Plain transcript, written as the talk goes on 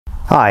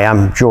Hi,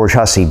 I'm George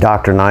Hussey,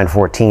 Dr.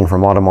 914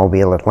 from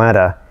Automobile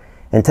Atlanta,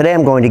 and today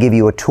I'm going to give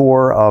you a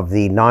tour of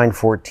the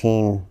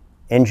 914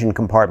 engine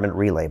compartment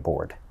relay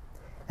board.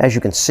 As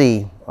you can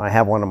see, I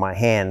have one in my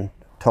hand,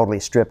 totally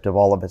stripped of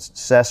all of its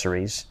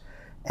accessories,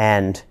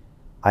 and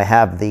I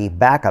have the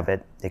back of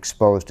it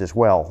exposed as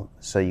well,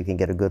 so you can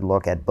get a good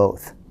look at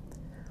both.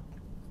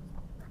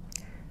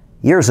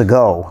 Years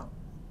ago,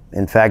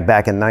 in fact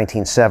back in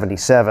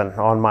 1977,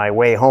 on my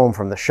way home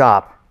from the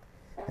shop,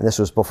 and this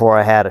was before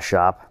I had a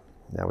shop,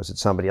 that was at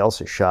somebody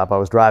else's shop, I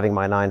was driving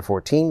my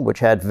 914, which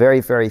had very,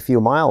 very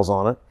few miles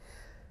on it,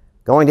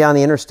 going down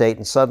the interstate,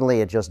 and suddenly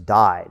it just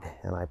died.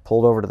 And I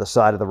pulled over to the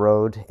side of the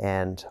road,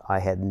 and I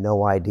had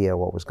no idea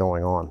what was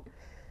going on.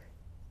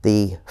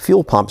 The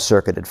fuel pump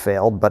circuit had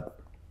failed, but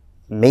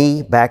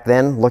me, back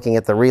then, looking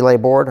at the relay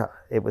board,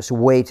 it was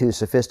way too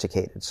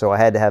sophisticated. So I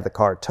had to have the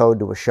car towed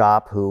to a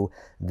shop who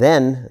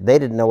then, they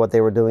didn't know what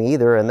they were doing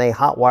either, and they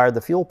hot-wired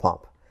the fuel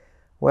pump.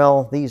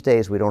 Well, these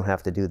days we don't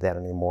have to do that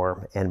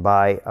anymore, and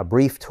by a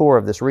brief tour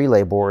of this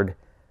relay board,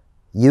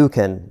 you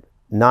can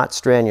not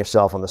strand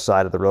yourself on the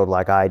side of the road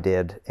like I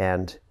did,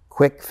 and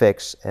quick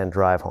fix and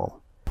drive home.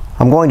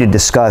 I'm going to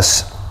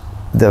discuss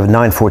the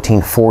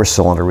 914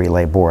 four-cylinder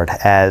relay board,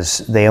 as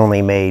they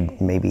only made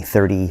maybe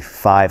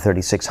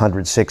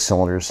 3,600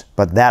 six-cylinders,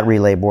 but that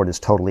relay board is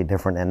totally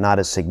different and not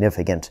as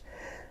significant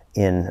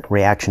in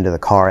reaction to the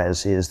car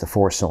as is the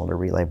four-cylinder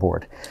relay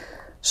board.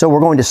 So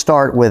we're going to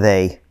start with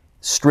a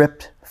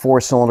stripped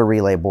four-cylinder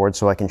relay board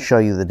so I can show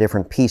you the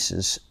different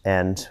pieces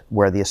and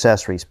where the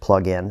accessories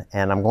plug in.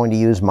 And I'm going to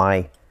use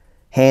my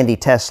handy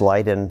test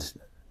light, and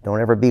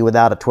don't ever be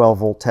without a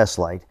 12-volt test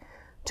light,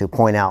 to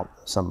point out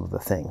some of the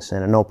things,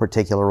 and in no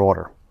particular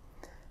order.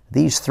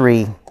 These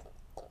three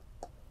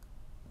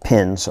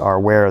pins are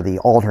where the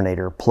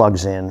alternator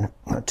plugs in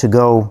to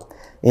go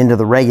into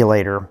the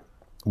regulator,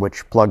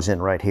 which plugs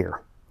in right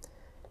here.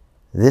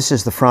 This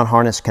is the front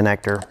harness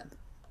connector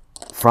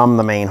from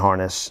the main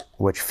harness,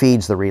 which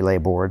feeds the relay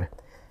board.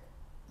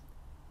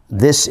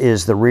 This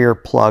is the rear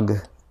plug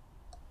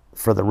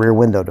for the rear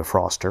window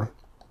defroster,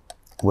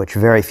 which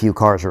very few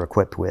cars are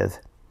equipped with.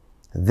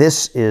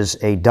 This is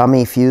a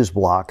dummy fuse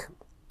block,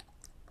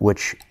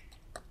 which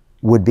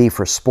would be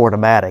for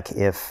Sportomatic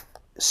if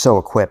so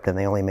equipped, and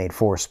they only made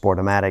 4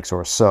 Sportomatics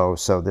or so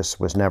this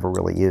was never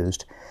really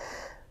used.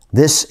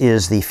 This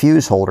is the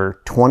fuse holder,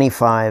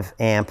 25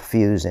 amp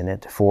fuse in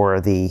it for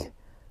the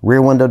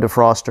rear window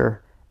defroster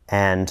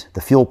and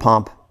the fuel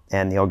pump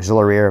and the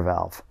auxiliary air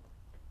valve.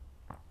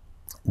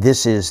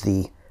 This is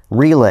the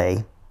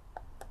relay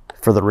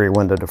for the rear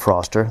window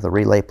defroster, the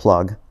relay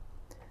plug.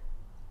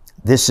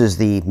 This is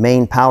the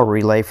main power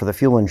relay for the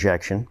fuel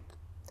injection.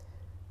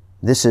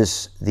 This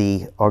is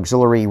the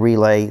auxiliary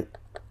relay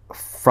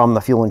from the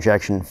fuel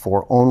injection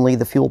for only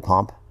the fuel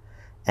pump.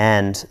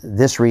 And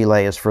this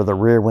relay is for the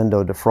rear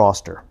window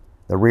defroster,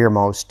 the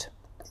rearmost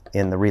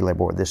in the relay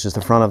board. This is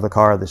the front of the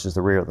car, this is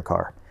the rear of the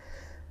car.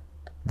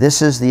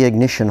 This is the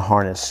ignition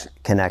harness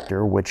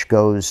connector, which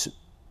goes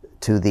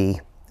to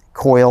the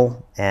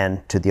coil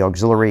and to the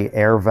auxiliary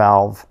air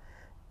valve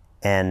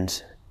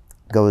and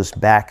goes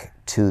back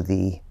to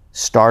the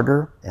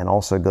starter and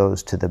also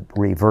goes to the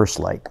reverse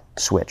light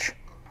switch.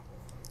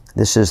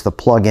 This is the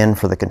plug-in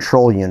for the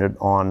control unit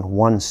on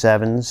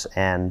 1.7s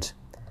and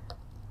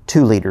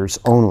 2 liters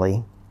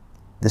only.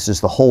 This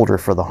is the holder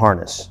for the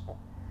harness.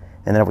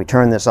 And then if we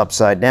turn this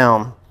upside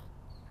down,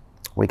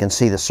 we can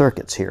see the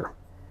circuits here.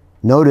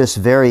 Notice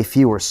very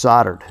few are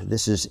soldered.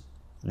 This is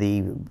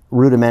the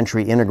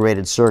rudimentary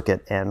integrated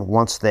circuit, and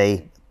once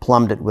they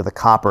plumbed it with a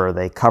copper,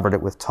 they covered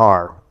it with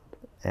tar,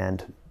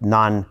 and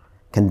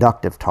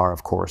non-conductive tar,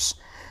 of course,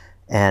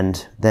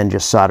 and then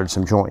just soldered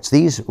some joints.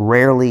 These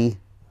rarely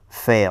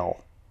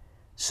fail,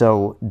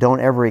 so don't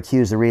ever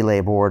accuse the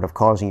relay board of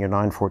causing your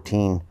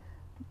 914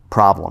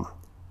 problem.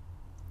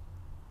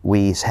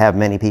 We have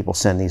many people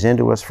send these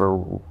into us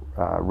for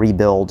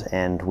rebuild,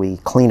 and we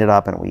clean it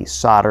up and we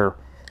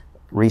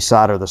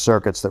resolder the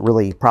circuits that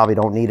really probably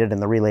don't need it,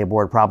 and the relay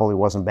board probably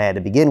wasn't bad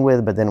to begin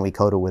with, but then we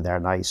coat it with our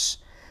nice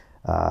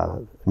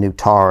new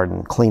tar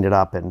and clean it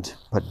up and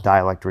put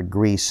dielectric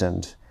grease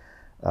and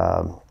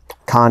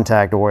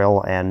contact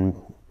oil and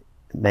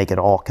make it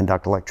all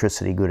conduct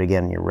electricity good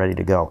again, and you're ready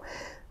to go.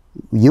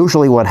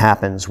 Usually what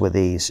happens with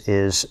these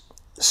is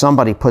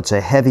somebody puts a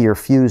heavier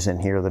fuse in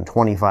here than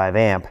 25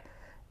 amp,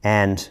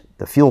 and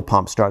the fuel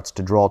pump starts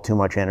to draw too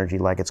much energy,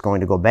 like it's going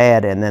to go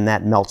bad, and then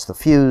that melts the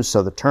fuse,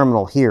 so the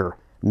terminal here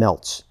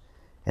melts,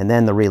 and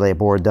then the relay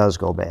board does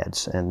go bad,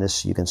 and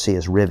this you can see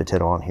is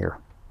riveted on here.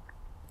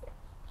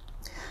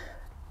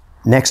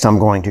 Next, I'm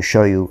going to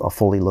show you a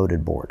fully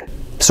loaded board.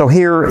 So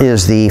here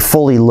is the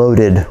fully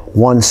loaded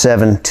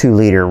 1.7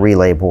 2-liter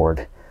relay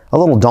board. A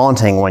little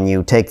daunting when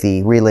you take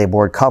the relay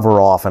board cover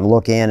off and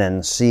look in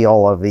and see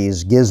all of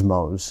these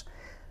gizmos,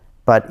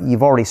 but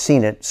you've already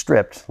seen it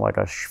stripped like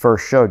I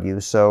first showed you,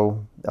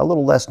 so a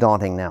little less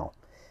daunting now.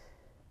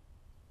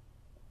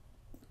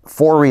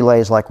 4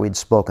 relays like we'd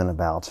spoken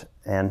about,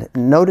 and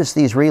notice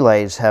these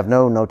relays have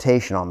no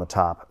notation on the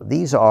top.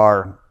 These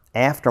are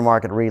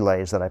aftermarket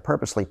relays that I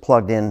purposely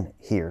plugged in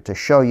here to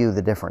show you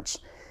the difference.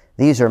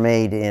 These are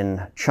made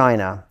in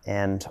China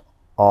and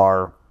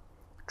are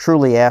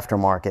truly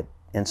aftermarket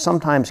and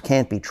sometimes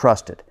can't be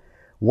trusted.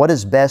 What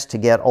is best to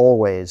get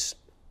always,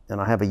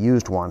 and I have a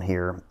used one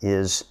here,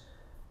 is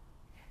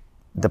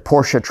the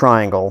Porsche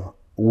Triangle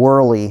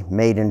Whirly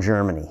made in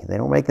Germany. They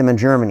don't make them in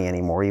Germany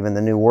anymore. Even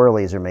the new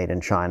Whirlies are made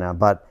in China,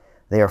 but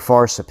they are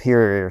far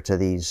superior to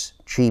these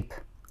cheap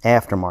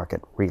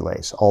aftermarket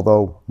relays,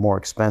 although more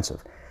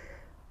expensive.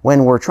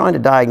 When we're trying to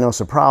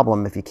diagnose a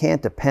problem, if you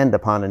can't depend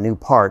upon a new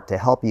part to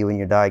help you in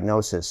your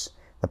diagnosis,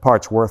 the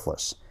part's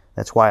worthless.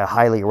 That's why I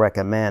highly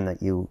recommend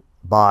that you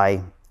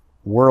buy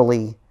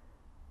Whirly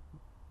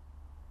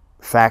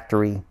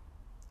factory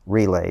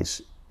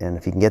relays. And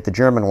if you can get the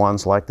German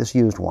ones, like this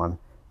used one,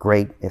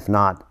 great. If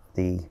not,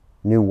 the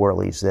new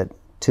Whirlies that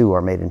too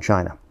are made in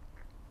China.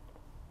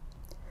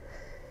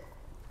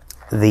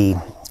 The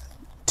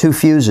two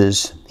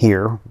fuses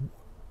here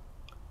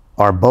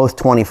are both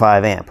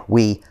 25 amp.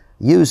 We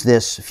use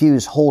this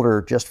fuse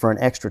holder just for an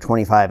extra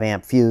 25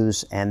 amp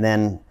fuse, and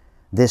then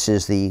this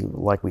is the,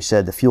 like we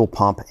said, the fuel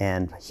pump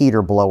and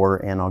heater blower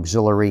and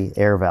auxiliary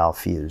air valve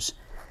fuse.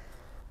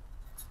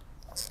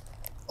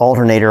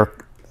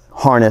 Alternator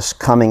harness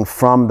coming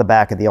from the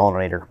back of the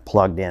alternator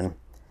plugged in.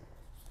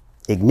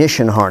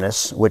 Ignition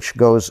harness, which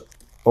goes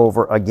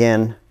over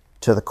again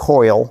to the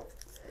coil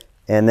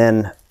and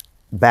then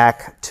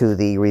back to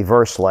the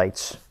reverse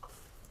lights.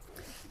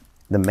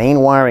 The main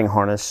wiring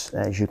harness,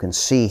 as you can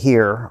see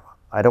here,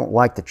 I don't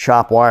like to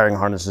chop wiring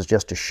harnesses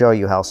just to show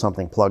you how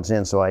something plugs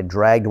in, so I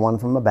dragged one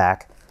from the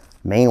back.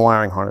 Main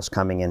wiring harness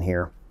coming in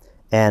here,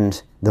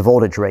 and the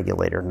voltage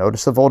regulator.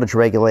 Notice the voltage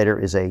regulator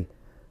is a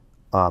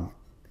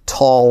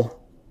tall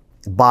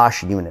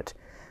Bosch unit.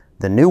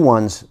 The new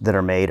ones that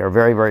are made are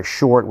very, very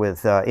short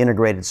with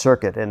integrated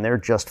circuit, and they're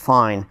just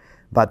fine.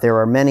 But there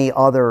are many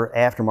other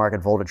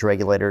aftermarket voltage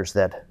regulators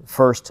that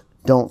first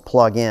don't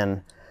plug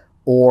in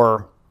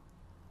or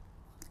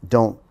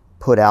don't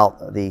put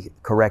out the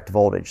correct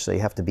voltage. So you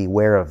have to be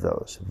aware of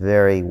those,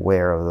 very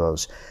aware of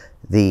those.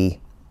 The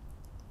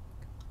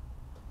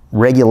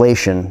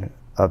regulation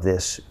of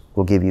this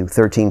will give you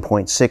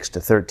 13.6 to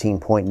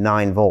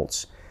 13.9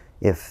 volts.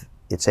 If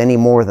it's any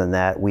more than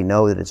that, we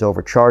know that it's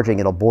overcharging.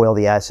 It'll boil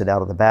the acid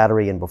out of the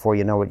battery, and before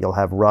you know it, you'll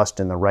have rust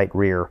in the right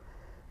rear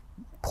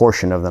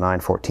portion of the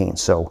 914.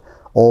 So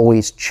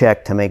always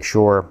check to make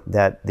sure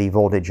that the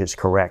voltage is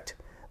correct.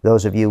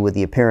 Those of you with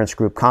the appearance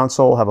group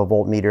console have a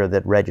voltmeter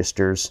that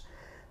registers.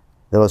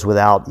 Those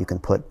without, you can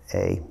put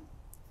a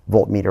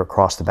voltmeter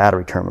across the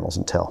battery terminals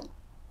and tell.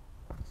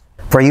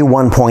 For you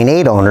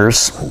 1.8 owners,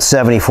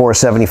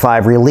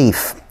 7475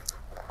 relief.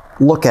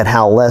 Look at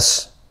how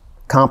less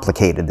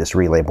complicated this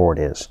relay board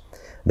is.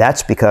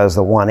 That's because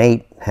the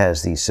 1.8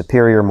 has the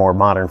superior, more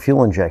modern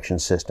fuel injection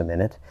system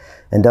in it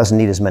and doesn't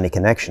need as many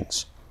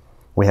connections.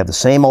 We have the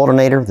same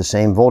alternator, the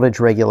same voltage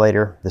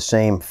regulator, the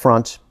same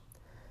front.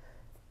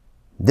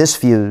 This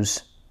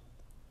fuse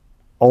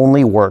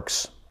only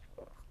works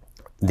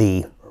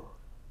the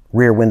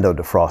rear window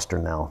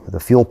defroster now. The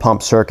fuel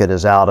pump circuit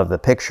is out of the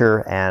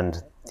picture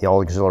and the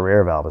auxiliary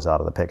air valve is out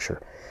of the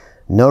picture.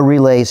 No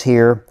relays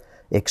here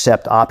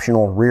except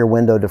optional rear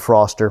window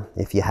defroster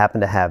if you happen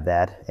to have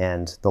that,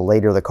 and the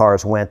later the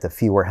cars went, the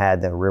fewer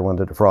had the rear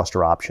window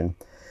defroster option.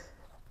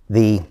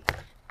 The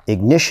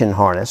ignition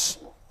harness,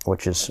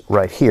 which is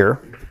right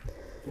here,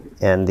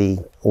 and the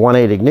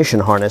 1.8 ignition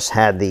harness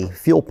had the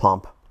fuel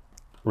pump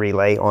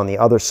relay on the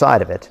other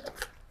side of it,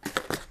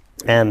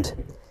 and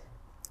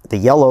the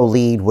yellow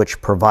lead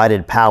which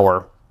provided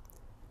power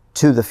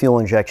to the fuel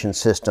injection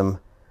system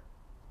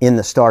in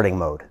the starting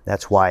mode.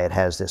 That's why it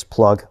has this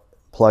plugged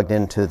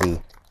into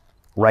the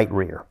right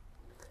rear.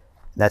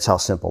 That's how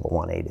simple the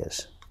 1.8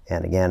 is.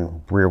 And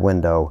again, rear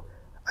window,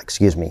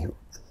 excuse me,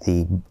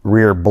 the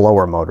rear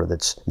blower motor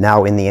that's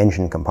now in the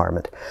engine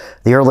compartment.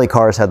 The early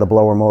cars had the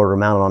blower motor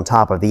mounted on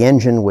top of the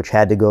engine, which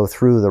had to go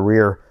through the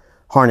rear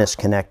harness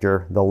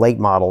connector. The late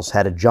models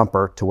had a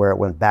jumper to where it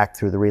went back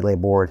through the relay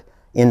board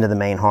into the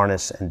main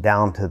harness and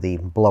down to the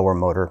blower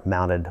motor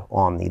mounted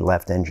on the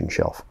left engine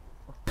shelf.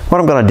 What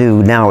I'm going to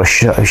do now is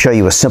show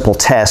you a simple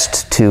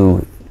test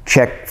to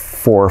check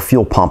for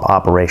fuel pump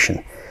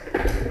operation.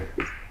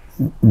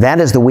 That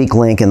is the weak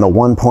link in the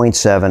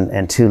 1.7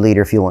 and 2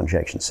 liter fuel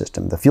injection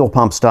system. The fuel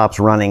pump stops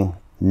running,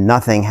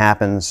 nothing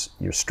happens,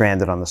 you're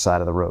stranded on the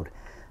side of the road.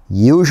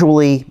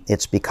 Usually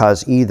it's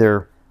because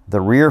either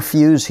the rear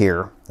fuse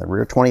here, the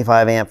rear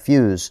 25 amp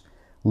fuse,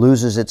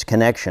 loses its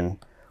connection,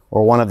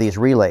 or one of these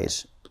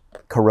relays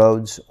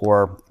corrodes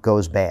or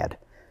goes bad.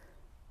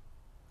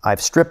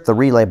 I've stripped the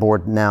relay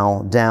board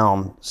now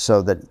down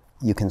so that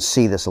you can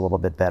see this a little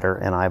bit better,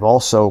 and I've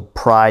also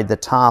pried the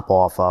top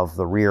off of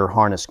the rear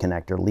harness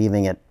connector,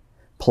 leaving it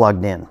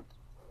plugged in.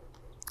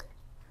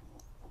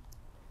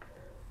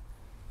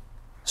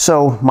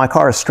 So my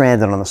car is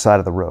stranded on the side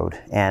of the road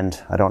and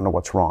I don't know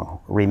what's wrong.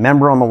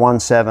 Remember, on the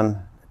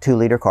 1.7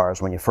 2-liter cars,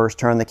 when you first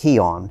turn the key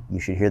on, you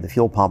should hear the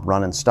fuel pump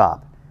run and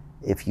stop.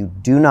 If you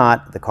do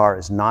not, the car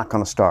is not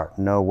going to start.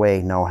 No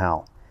way, no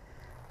how.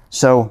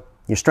 So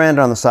you're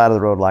stranded on the side of the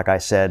road, like I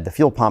said, the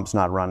fuel pump's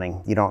not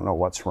running, you don't know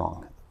what's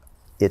wrong.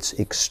 It's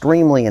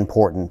extremely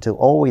important to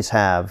always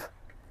have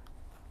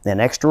an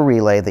extra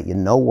relay that you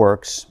know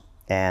works,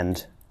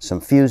 and some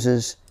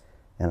fuses,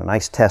 and a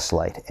nice test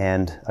light,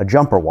 and a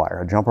jumper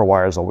wire. A jumper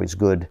wire is always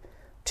good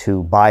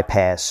to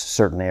bypass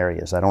certain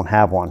areas. I don't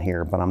have one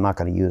here, but I'm not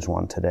going to use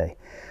one today.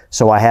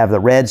 So I have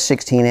the red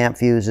 16 amp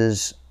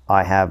fuses,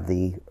 I have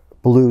the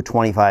blue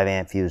 25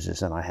 amp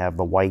fuses, and I have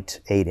the white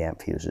 8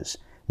 amp fuses.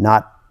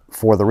 Not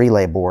for the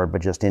relay board,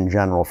 but just in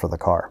general for the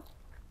car.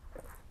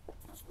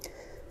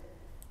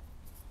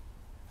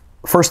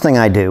 First thing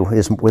I do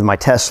is, with my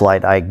test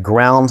light, I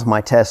ground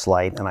my test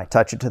light and I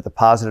touch it to the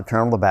positive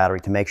terminal of the battery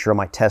to make sure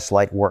my test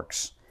light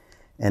works.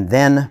 And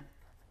then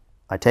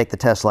I take the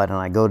test light and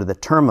I go to the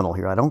terminal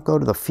here. I don't go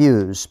to the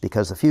fuse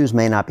because the fuse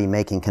may not be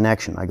making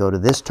connection. I go to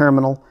this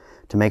terminal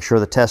to make sure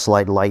the test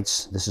light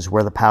lights. This is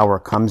where the power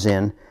comes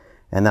in.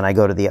 And then I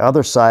go to the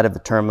other side of the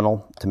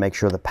terminal to make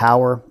sure the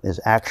power is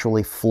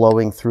actually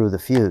flowing through the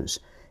fuse.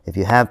 If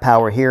you have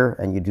power here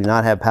and you do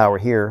not have power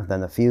here,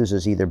 then the fuse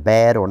is either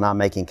bad or not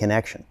making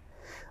connection.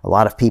 A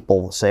lot of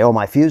people say, oh,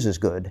 my fuse is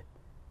good,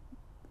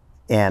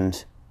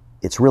 and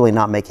it's really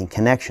not making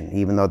connection,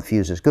 even though the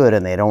fuse is good,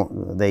 and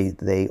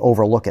they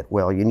overlook it.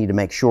 Well, you need to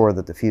make sure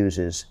that the fuse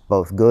is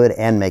both good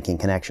and making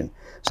connection.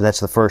 So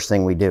that's the first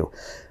thing we do.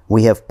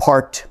 We have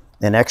parked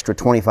an extra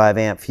 25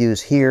 amp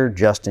fuse here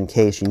just in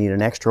case you need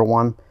an extra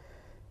one.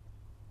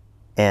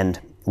 And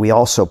we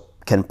also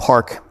can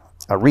park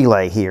a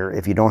relay here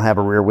if you don't have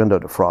a rear window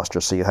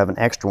defroster, so you have an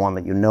extra one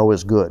that you know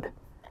is good.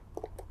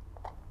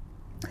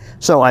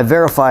 So I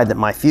verified that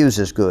my fuse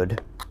is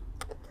good,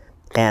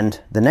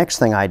 and the next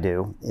thing I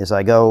do is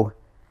I'm going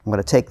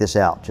to take this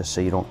out just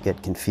so you don't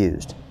get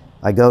confused.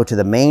 I go to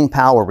the main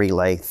power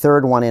relay,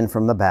 third one in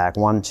from the back,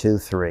 1, 2,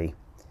 3,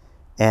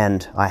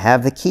 and I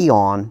have the key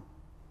on,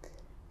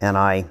 and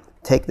I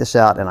take this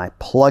out and I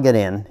plug it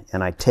in,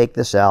 and I take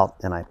this out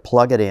and I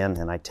plug it in,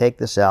 and I take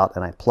this out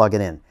and I plug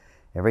it in.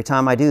 Every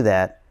time I do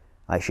that,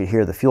 I should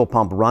hear the fuel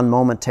pump run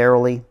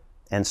momentarily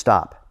and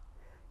stop,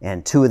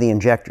 and 2 of the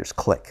injectors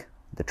click.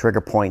 The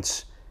trigger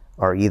points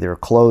are either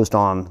closed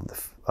on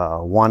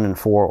 1 and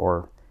 4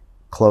 or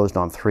closed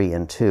on 3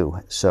 and 2.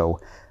 So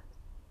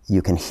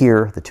you can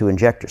hear the 2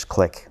 injectors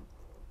click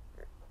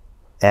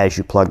as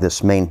you plug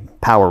this main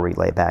power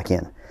relay back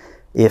in.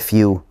 If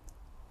you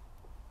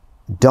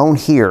don't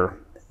hear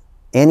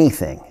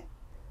anything,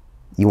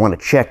 you want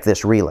to check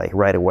this relay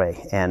right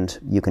away. And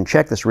you can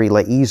check this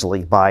relay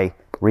easily by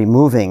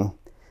removing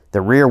the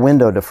rear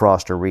window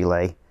defroster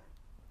relay.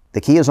 The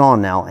key is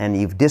on now, and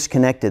you've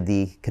disconnected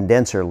the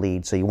condenser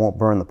lead so you won't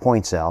burn the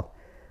points out.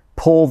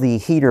 Pull the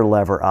heater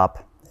lever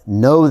up,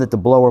 know that the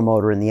blower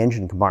motor in the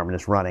engine compartment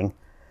is running,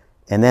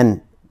 and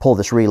then pull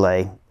this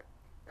relay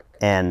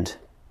and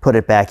put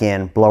it back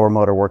in. Blower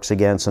motor works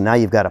again, so now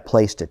you've got a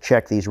place to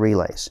check these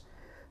relays.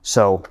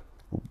 So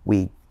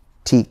we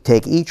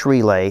take each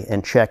relay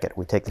and check it.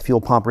 We take the fuel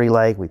pump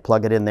relay, we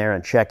plug it in there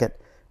and check it.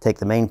 Take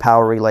the main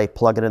power relay,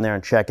 plug it in there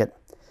and check it.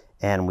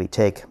 And we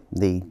take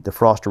the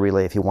defroster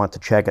relay if you want to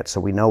check it, so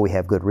we know we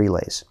have good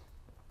relays.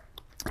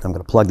 I'm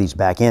going to plug these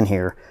back in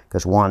here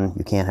because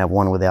you can't have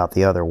one without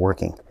the other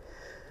working.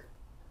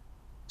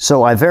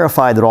 So I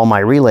verified that all my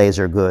relays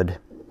are good,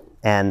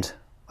 and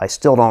I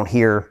still don't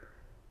hear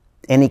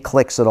any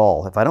clicks at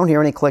all. If I don't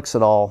hear any clicks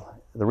at all,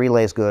 the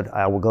relay is good.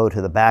 I will go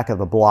to the back of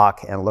the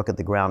block and look at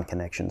the ground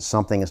connections.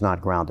 Something is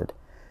not grounded.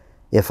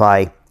 If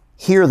I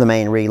hear the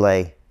main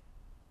relay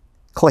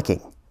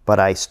clicking, but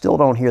I still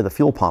don't hear the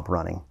fuel pump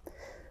running,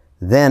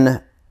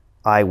 then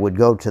I would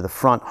go to the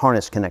front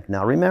harness connect.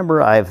 Now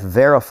remember, I've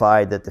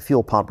verified that the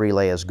fuel pump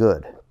relay is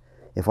good.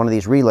 If one of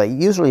these relays,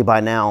 usually by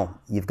now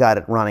you've got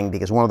it running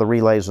because one of the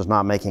relays was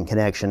not making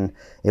connection,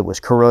 it was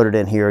corroded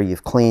in here,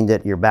 you've cleaned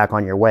it, you're back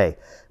on your way.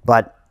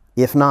 But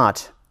if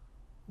not,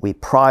 we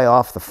pry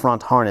off the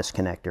front harness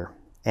connector,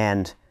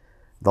 and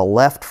the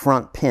left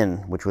front pin,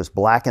 which was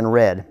black and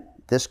red,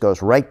 this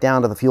goes right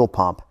down to the fuel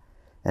pump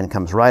and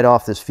comes right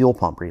off this fuel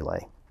pump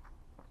relay.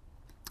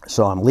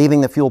 So I'm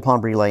leaving the fuel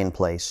pump relay in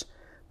place,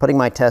 putting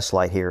my test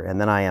light here, and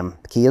then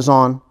the key is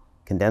on,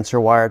 condenser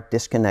wire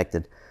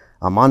disconnected.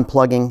 I'm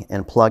unplugging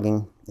and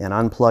plugging and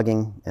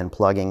unplugging and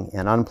plugging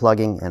and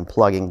unplugging and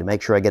plugging to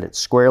make sure I get it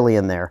squarely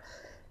in there.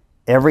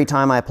 Every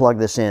time I plug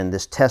this in,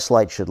 this test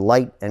light should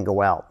light and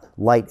go out,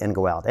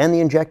 and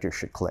the injector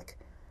should click.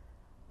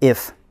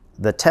 If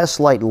the test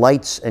light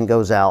lights and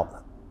goes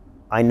out,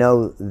 I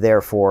know,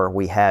 therefore,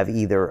 we have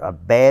either a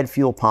bad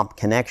fuel pump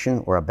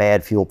connection or a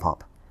bad fuel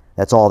pump.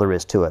 That's all there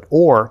is to it.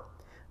 Or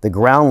the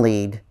ground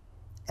lead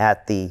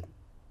at the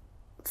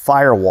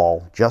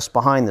firewall just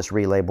behind this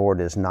relay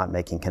board is not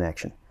making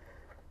connection.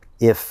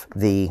 If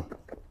the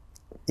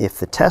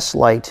test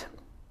light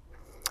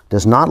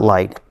does not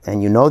light,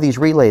 and you know these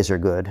relays are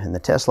good, and the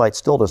test light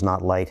still does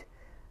not light,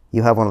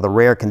 you have one of the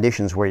rare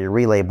conditions where your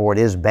relay board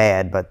is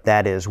bad, but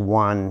that is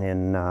 1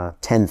 in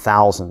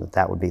 10,000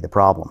 that would be the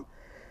problem.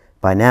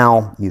 By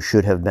now, you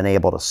should have been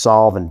able to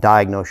solve and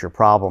diagnose your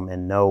problem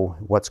and know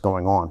what's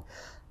going on.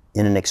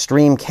 In an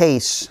extreme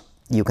case,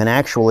 you can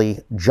actually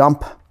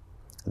jump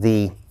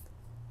the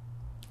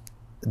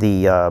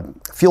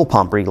fuel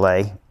pump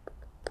relay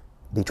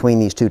between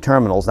these two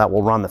terminals. That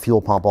will run the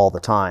fuel pump all the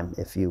time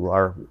if you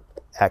are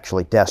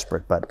actually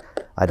desperate, but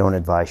I don't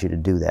advise you to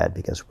do that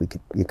because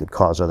you could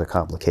cause other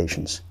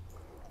complications.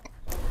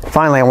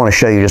 Finally, I want to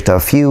show you just a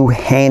few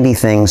handy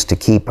things to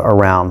keep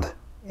around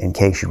in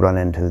case you run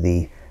into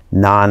the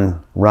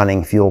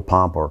non-running fuel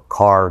pump or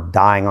car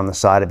dying on the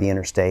side of the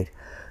interstate,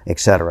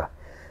 etc.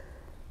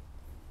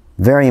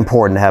 Very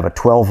important to have a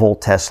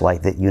 12-volt test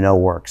light that you know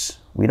works.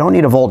 We don't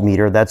need a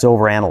voltmeter, that's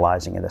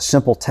overanalyzing it. A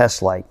simple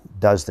test light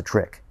does the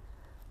trick.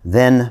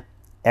 Then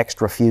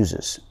extra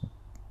fuses,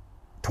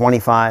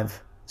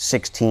 25,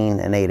 16,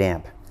 and 8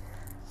 amp.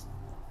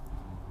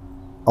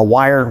 A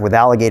wire with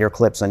alligator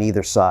clips on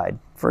either side.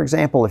 For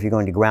example, if you're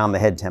going to ground the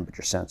head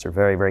temperature sensor,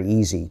 very, very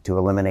easy to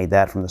eliminate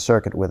that from the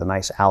circuit with a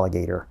nice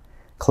alligator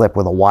clip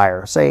with a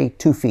wire, say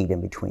 2 feet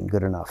in between,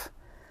 good enough.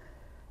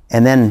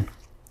 And then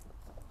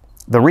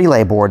the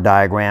relay board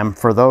diagram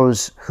for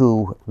those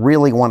who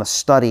really want to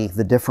study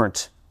the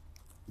different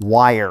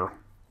wire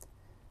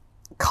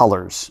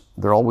colors.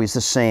 They're always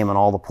the same on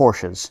all the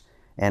Porsches,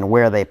 and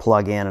where they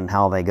plug in and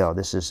how they go.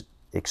 This is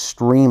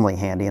extremely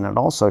handy, and it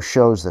also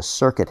shows the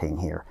circuiting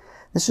here.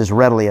 This is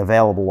readily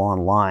available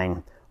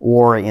online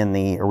or in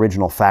the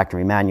original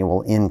factory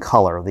manual in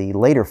color. The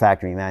later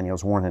factory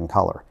manuals weren't in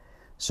color.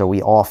 So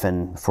we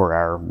often, for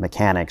our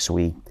mechanics,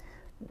 we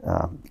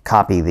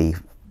copy the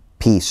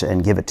piece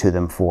and give it to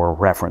them for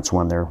reference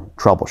when they're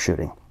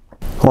troubleshooting.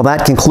 Well,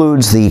 that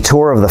concludes the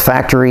tour of the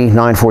factory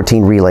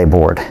 914 relay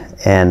board.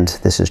 And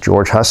this is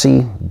George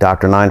Hussey,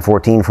 Dr.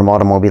 914 from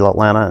Automobile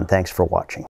Atlanta, and thanks for watching.